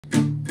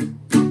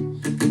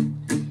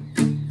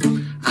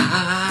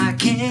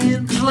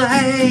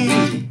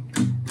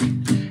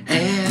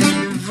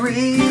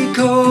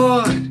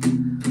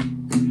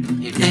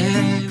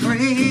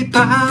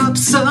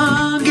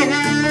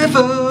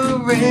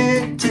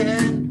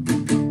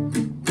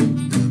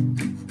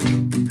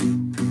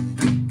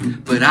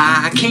but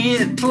I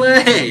can't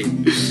play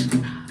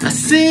a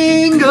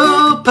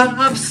single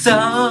pop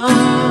song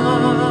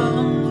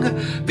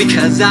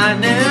because I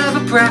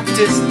never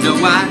practice. No,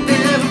 I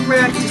never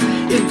practice.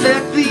 In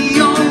fact,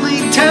 the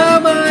only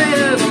time I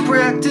ever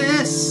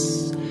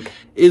practice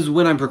is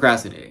when I'm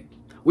procrastinating.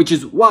 Which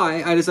is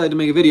why I decided to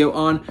make a video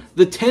on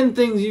the 10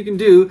 things you can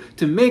do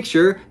to make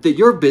sure that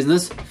your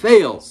business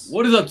fails.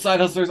 What is up, side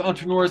hustlers,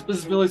 entrepreneurs,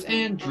 business builders,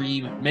 and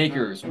dream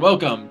makers?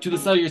 Welcome to the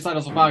Sell Your Side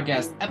Hustle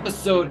Podcast,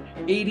 episode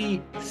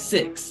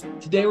 86.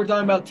 Today we're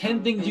talking about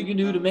 10 things you can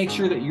do to make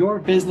sure that your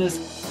business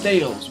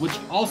fails, which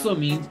also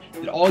means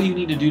that all you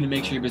need to do to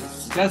make sure your business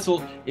is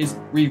successful is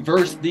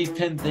reverse these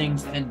 10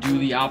 things and do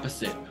the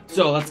opposite.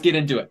 So let's get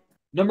into it.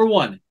 Number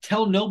one,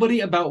 tell nobody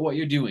about what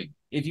you're doing.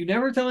 If you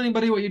never tell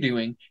anybody what you're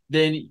doing,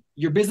 then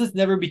your business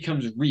never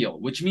becomes real,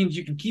 which means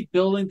you can keep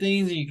building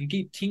things and you can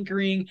keep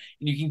tinkering and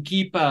you can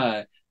keep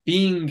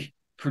being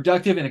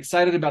productive and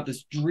excited about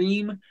this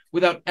dream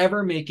without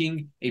ever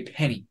making a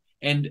penny.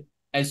 And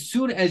as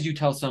soon as you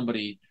tell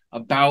somebody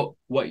about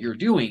what you're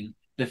doing,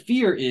 the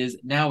fear is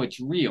now it's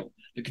real.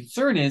 The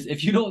concern is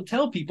if you don't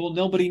tell people,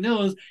 nobody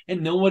knows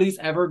and nobody's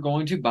ever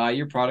going to buy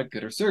your product,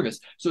 good, or service.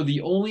 So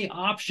the only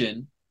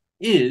option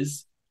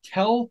is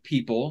tell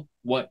people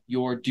what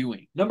you're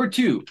doing. Number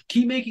two,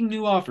 keep making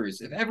new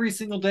offers. If every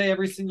single day,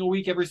 every single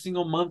week, every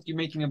single month, you're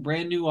making a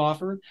brand new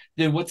offer,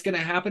 then what's going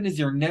to happen is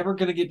you're never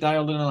going to get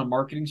dialed in on a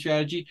marketing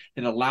strategy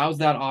that allows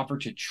that offer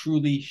to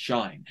truly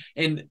shine.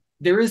 And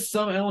there is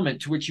some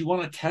element to which you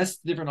want to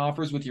test different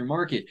offers with your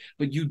market,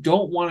 but you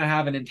don't want to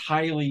have an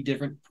entirely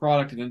different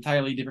product, an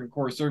entirely different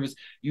core service.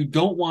 You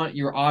don't want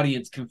your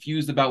audience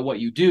confused about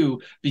what you do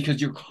because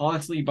you're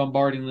constantly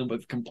bombarding them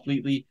with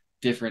completely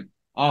different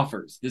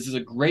offers. This is a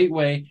great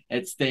way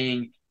at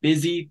staying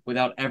busy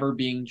without ever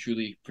being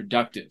truly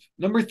productive.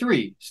 Number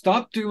three,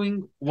 stop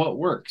doing what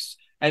works.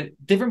 At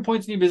different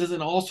points in your business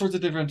in all sorts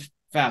of different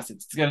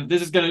facets.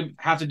 This is going to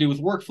have to do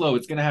with workflow.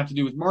 It's going to have to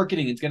do with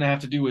marketing. It's going to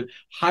have to do with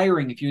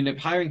hiring. If you end up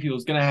hiring people,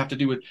 it's going to have to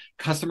do with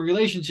customer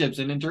relationships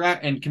and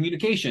interact and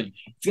communication.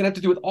 It's going to have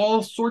to do with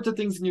all sorts of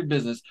things in your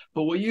business.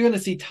 But what you're going to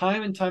see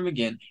time and time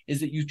again is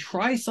that you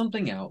try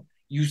something out,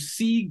 you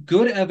see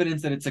good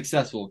evidence that it's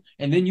successful,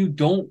 and then you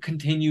don't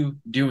continue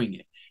doing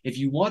it. If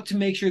you want to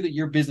make sure that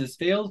your business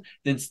fails,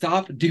 then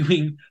stop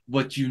doing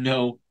what you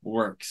know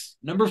works.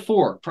 Number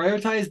four,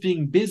 prioritize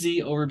being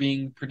busy over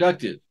being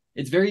productive.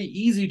 It's very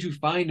easy to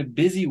find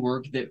busy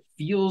work that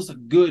feels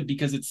good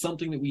because it's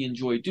something that we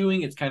enjoy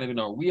doing. It's kind of in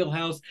our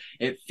wheelhouse.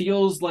 It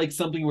feels like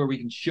something where we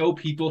can show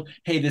people,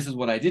 hey, this is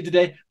what I did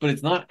today, but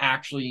it's not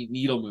actually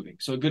needle moving.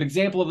 So a good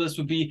example of this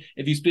would be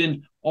if you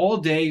spend all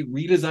day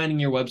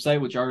redesigning your website,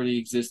 which already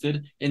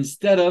existed,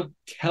 instead of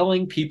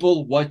telling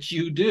people what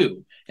you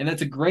do. And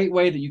that's a great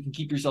way that you can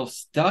keep yourself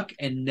stuck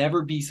and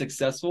never be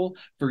successful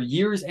for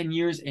years and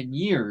years and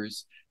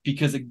years.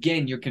 Because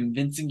again, you're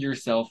convincing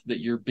yourself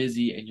that you're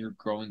busy and you're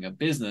growing a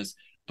business,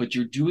 but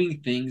you're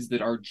doing things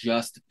that are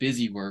just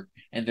busy work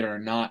and that are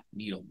not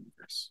needle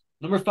movers.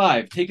 Number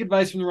five, take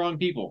advice from the wrong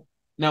people.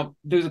 Now,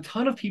 there's a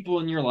ton of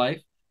people in your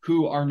life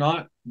who are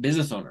not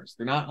business owners.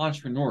 They're not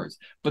entrepreneurs,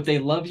 but they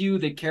love you.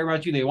 They care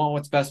about you. They want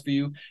what's best for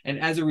you. And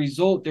as a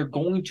result, they're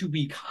going to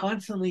be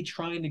constantly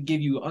trying to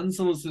give you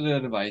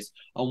unsolicited advice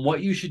on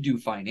what you should do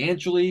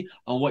financially,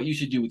 on what you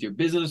should do with your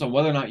business, on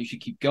whether or not you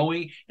should keep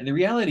going. And the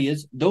reality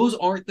is those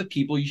aren't the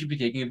people you should be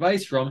taking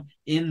advice from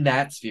in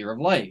that sphere of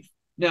life.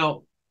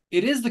 Now,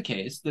 it is the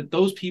case that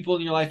those people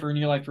in your life are in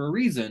your life for a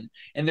reason.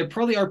 And there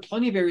probably are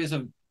plenty of areas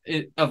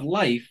of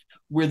life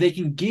where they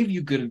can give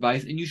you good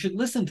advice and you should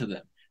listen to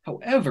them.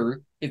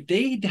 However, if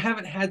they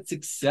haven't had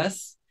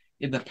success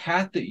in the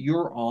path that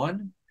you're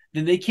on,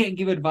 then they can't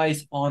give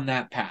advice on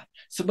that path.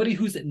 Somebody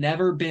who's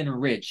never been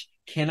rich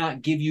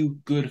cannot give you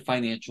good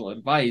financial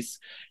advice.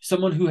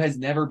 Someone who has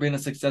never been a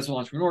successful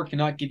entrepreneur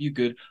cannot give you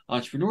good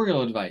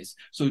entrepreneurial advice.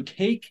 So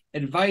take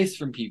advice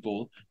from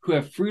people who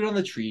have fruit on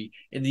the tree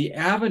in the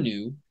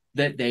avenue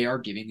that they are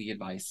giving the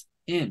advice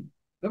in.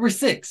 Number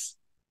six,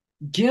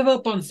 give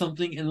up on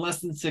something in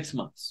less than 6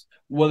 months.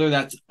 Whether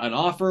that's an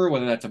offer,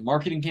 whether that's a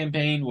marketing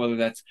campaign, whether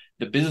that's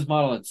the business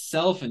model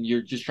itself and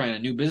you're just trying a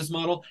new business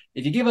model,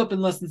 if you give up in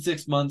less than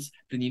 6 months,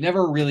 then you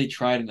never really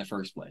tried in the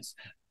first place.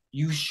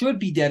 You should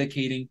be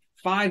dedicating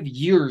 5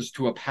 years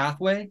to a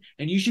pathway,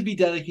 and you should be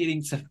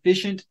dedicating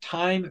sufficient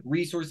time,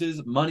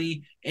 resources,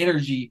 money,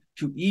 energy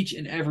to each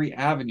and every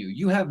avenue.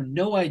 You have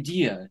no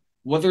idea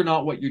whether or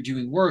not what you're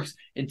doing works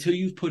until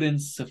you've put in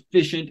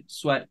sufficient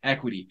sweat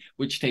equity,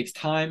 which takes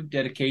time,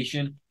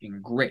 dedication,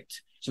 and grit.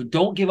 So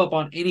don't give up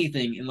on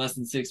anything in less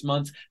than 6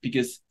 months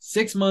because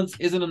 6 months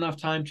isn't enough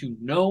time to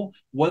know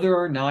whether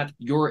or not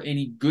you're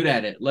any good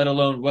at it, let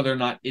alone whether or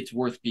not it's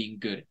worth being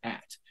good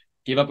at.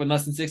 Give up in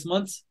less than 6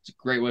 months. It's a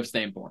great way of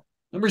staying poor.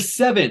 Number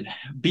seven,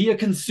 be a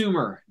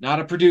consumer, not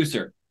a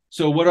producer.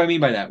 So what do I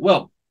mean by that?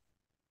 Well,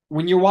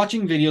 when you're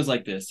watching videos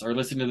like this or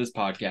listening to this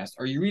podcast,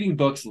 or you're reading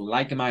books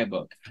like my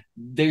book,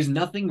 there's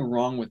nothing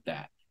wrong with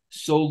that.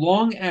 So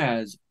long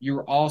as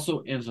you're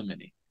also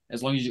implementing.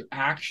 as long as you're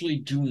actually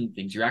doing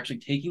things, you're actually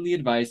taking the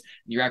advice,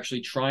 and you're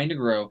actually trying to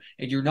grow,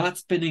 and you're not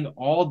spending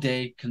all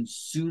day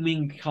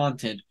consuming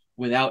content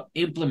without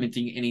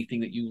implementing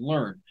anything that you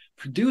learn.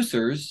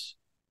 Producers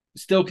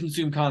still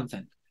consume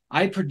content.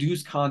 I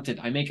produce content.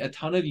 I make a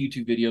ton of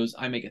YouTube videos.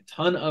 I make a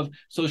ton of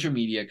social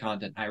media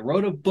content. I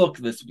wrote a book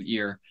this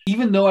year.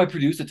 Even though I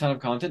produce a ton of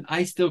content,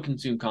 I still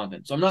consume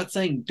content. So I'm not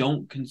saying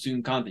don't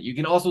consume content. You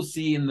can also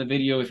see in the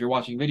video, if you're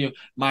watching video,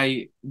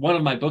 one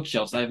of my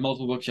bookshelves. I have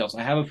multiple bookshelves.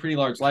 I have a pretty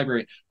large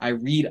library. I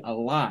read a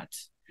lot.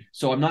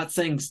 So I'm not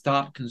saying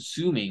stop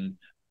consuming,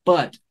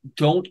 but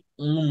don't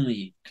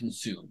only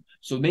consume.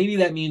 So maybe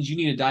that means you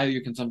need to dial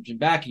your consumption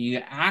back and you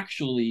need to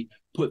actually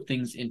put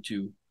things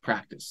into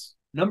practice.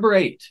 Number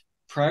 8,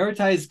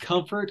 prioritize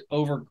comfort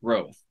over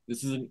growth.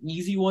 This is an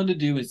easy one to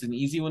do. It's an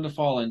easy one to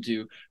fall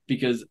into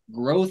because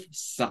growth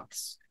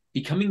sucks.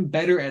 Becoming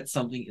better at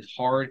something is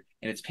hard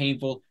and it's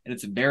painful and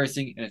it's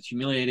embarrassing and it's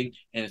humiliating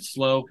and it's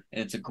slow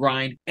and it's a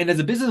grind. And as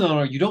a business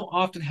owner, you don't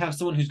often have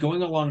someone who's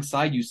going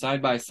alongside you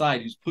side by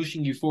side, who's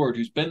pushing you forward,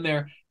 who's been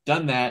there,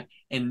 done that,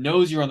 and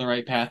knows you're on the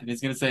right path and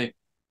is going to say,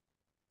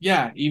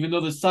 yeah, even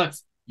though this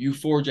sucks, you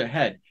forge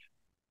ahead.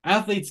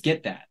 Athletes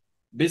get that.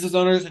 Business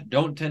owners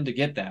don't tend to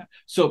get that.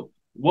 So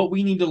what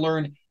we need to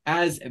learn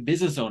as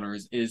business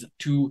owners is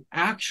to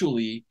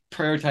actually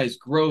prioritize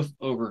growth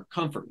over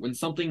comfort. When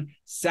something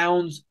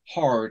sounds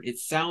hard, it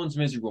sounds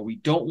miserable, we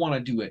don't want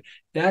to do it,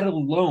 that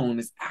alone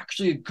is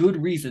actually a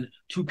good reason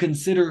to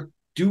consider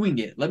doing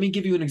it. Let me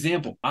give you an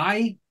example.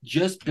 I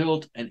just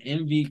built an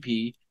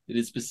MVP that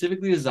is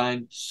specifically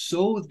designed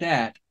so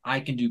that I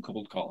can do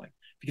cold calling,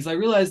 because I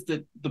realized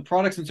that the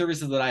products and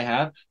services that I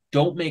have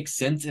don't make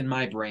sense in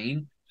my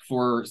brain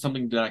for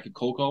something that I could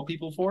cold call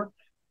people for.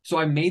 So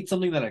I made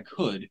something that I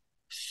could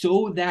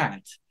so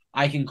that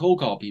I can cold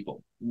call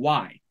people.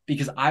 Why?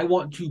 Because I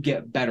want to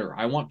get better.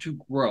 I want to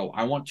grow.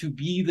 I want to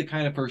be the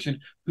kind of person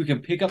who can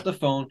pick up the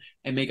phone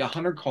and make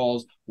 100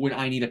 calls when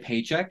I need a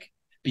paycheck,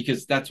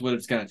 because that's what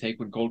it's going to take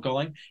when cold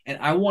calling. And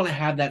I want to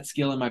have that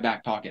skill in my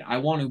back pocket. I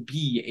want to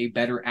be a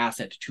better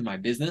asset to my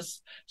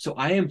business. So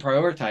I am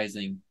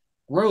prioritizing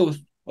growth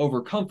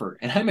over comfort.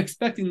 And I'm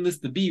expecting this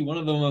to be one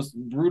of the most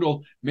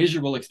brutal,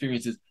 miserable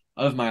experiences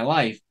of my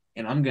life.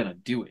 And I'm going to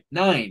do it.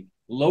 9,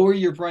 lower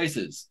your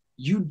prices.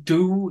 You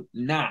do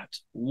not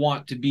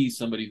want to be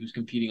somebody who's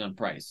competing on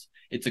price.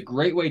 It's a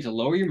great way to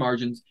lower your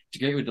margins.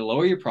 It's a great way to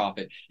lower your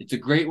profit. It's a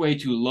great way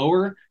to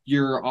lower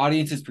your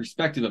audience's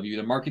perspective of you,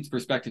 the market's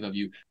perspective of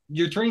you.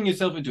 You're turning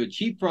yourself into a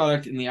cheap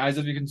product in the eyes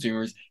of your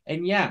consumers.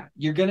 And yeah,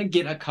 you're going to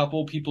get a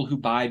couple people who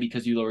buy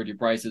because you lowered your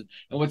prices.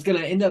 And what's going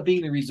to end up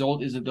being the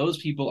result is that those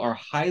people are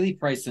highly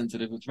price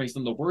sensitive, which makes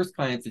them the worst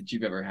clients that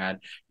you've ever had,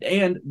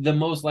 and the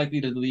most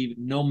likely to leave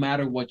no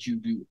matter what you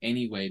do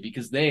anyway,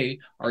 because they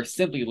are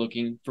simply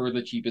looking for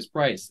the cheapest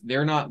price.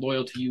 They're not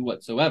loyal to you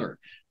whatsoever.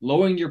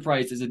 Lowering your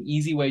price is an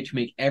easy way to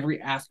make every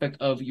aspect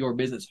of your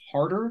business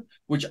harder,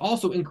 which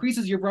also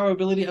increases your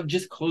probability of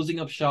just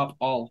closing up shop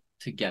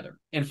altogether.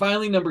 And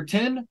finally, number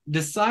 10,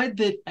 decide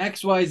that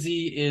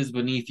XYZ is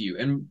beneath you.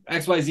 And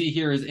XYZ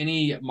here is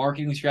any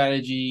marketing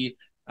strategy,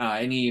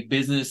 any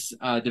business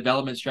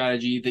development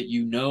strategy that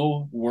you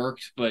know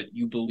works, but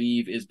you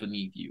believe is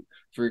beneath you.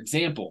 For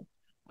example,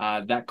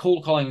 that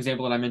cold calling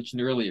example that I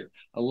mentioned earlier.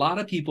 A lot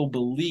of people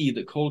believe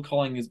that cold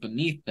calling is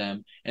beneath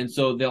them, and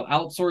so they'll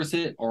outsource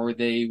it, or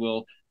they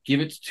will give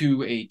it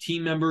to a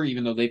team member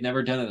even though they've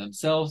never done it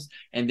themselves,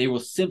 and they will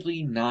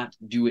simply not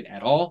do it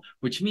at all,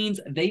 which means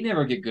they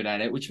never get good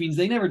at it, which means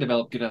they never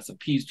develop good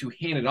SOPs to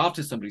hand it off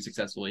to somebody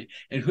successfully,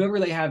 and whoever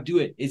they have do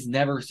it is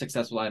never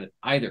successful at it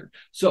either.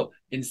 So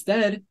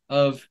instead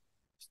of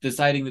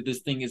deciding that this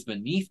thing is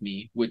beneath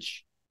me,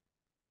 which,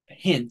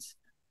 hint,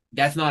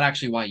 that's not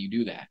actually why you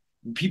do that.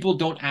 People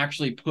don't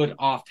actually put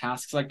off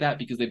tasks like that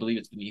because they believe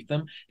it's beneath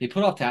them. They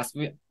put off tasks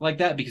like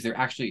that because they're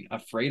actually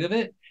afraid of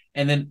it.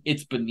 And then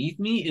it's beneath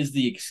me is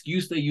the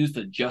excuse they use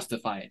to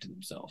justify it to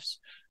themselves.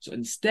 So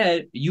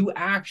instead, you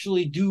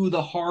actually do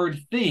the hard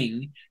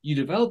thing. You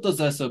develop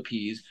those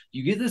SOPs,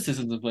 you get the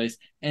systems in place,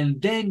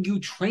 and then you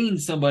train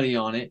somebody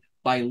on it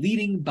by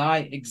leading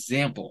by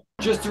example.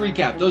 Just to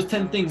recap, those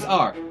 10 things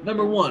are: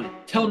 number 1,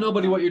 tell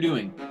nobody what you're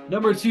doing.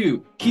 Number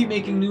 2, keep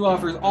making new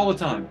offers all the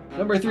time.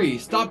 Number 3,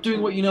 stop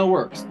doing what you know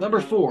works. Number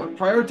 4,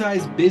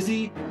 prioritize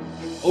busy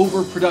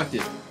over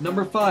productive.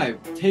 Number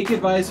 5, take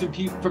advice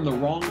from the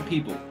wrong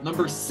people.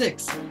 Number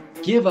 6,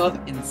 give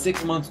up in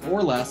 6 months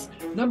or less.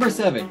 Number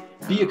 7,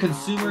 be a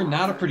consumer,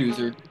 not a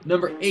producer.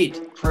 Number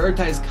 8,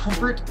 prioritize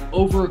comfort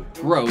over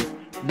growth.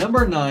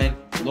 Number 9,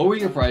 lower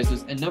your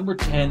prices. And number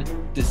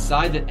 10,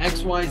 decide that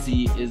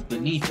XYZ is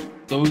beneath you.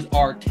 Those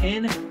are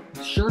 10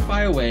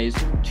 surefire ways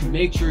to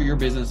make sure your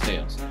business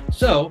fails.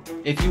 So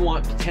if you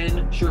want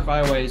 10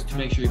 surefire ways to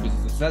make sure your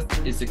business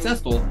is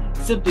successful,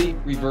 simply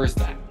reverse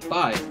that.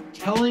 5,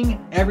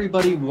 telling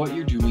everybody what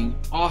you're doing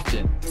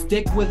often.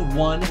 Stick with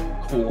one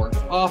core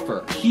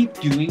offer. Keep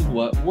doing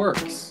what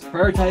works.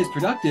 Prioritize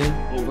productive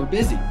over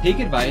busy. Take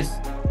advice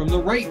from the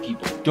right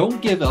people.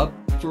 Don't give up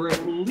for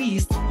at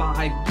least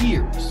 5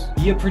 years.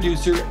 Be a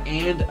producer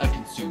and a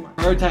consumer.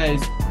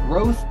 Prioritize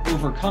growth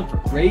over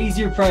comfort. Raise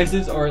your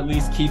prices or at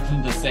least keep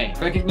them the same.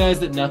 Recognize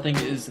that nothing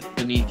is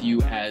beneath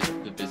you as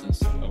the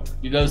business owner.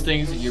 Do those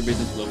things, your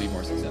business will be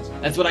more successful.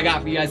 That's what I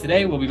got for you guys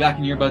today. We'll be back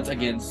in your butts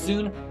again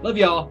soon. Love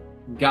y'all.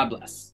 God bless.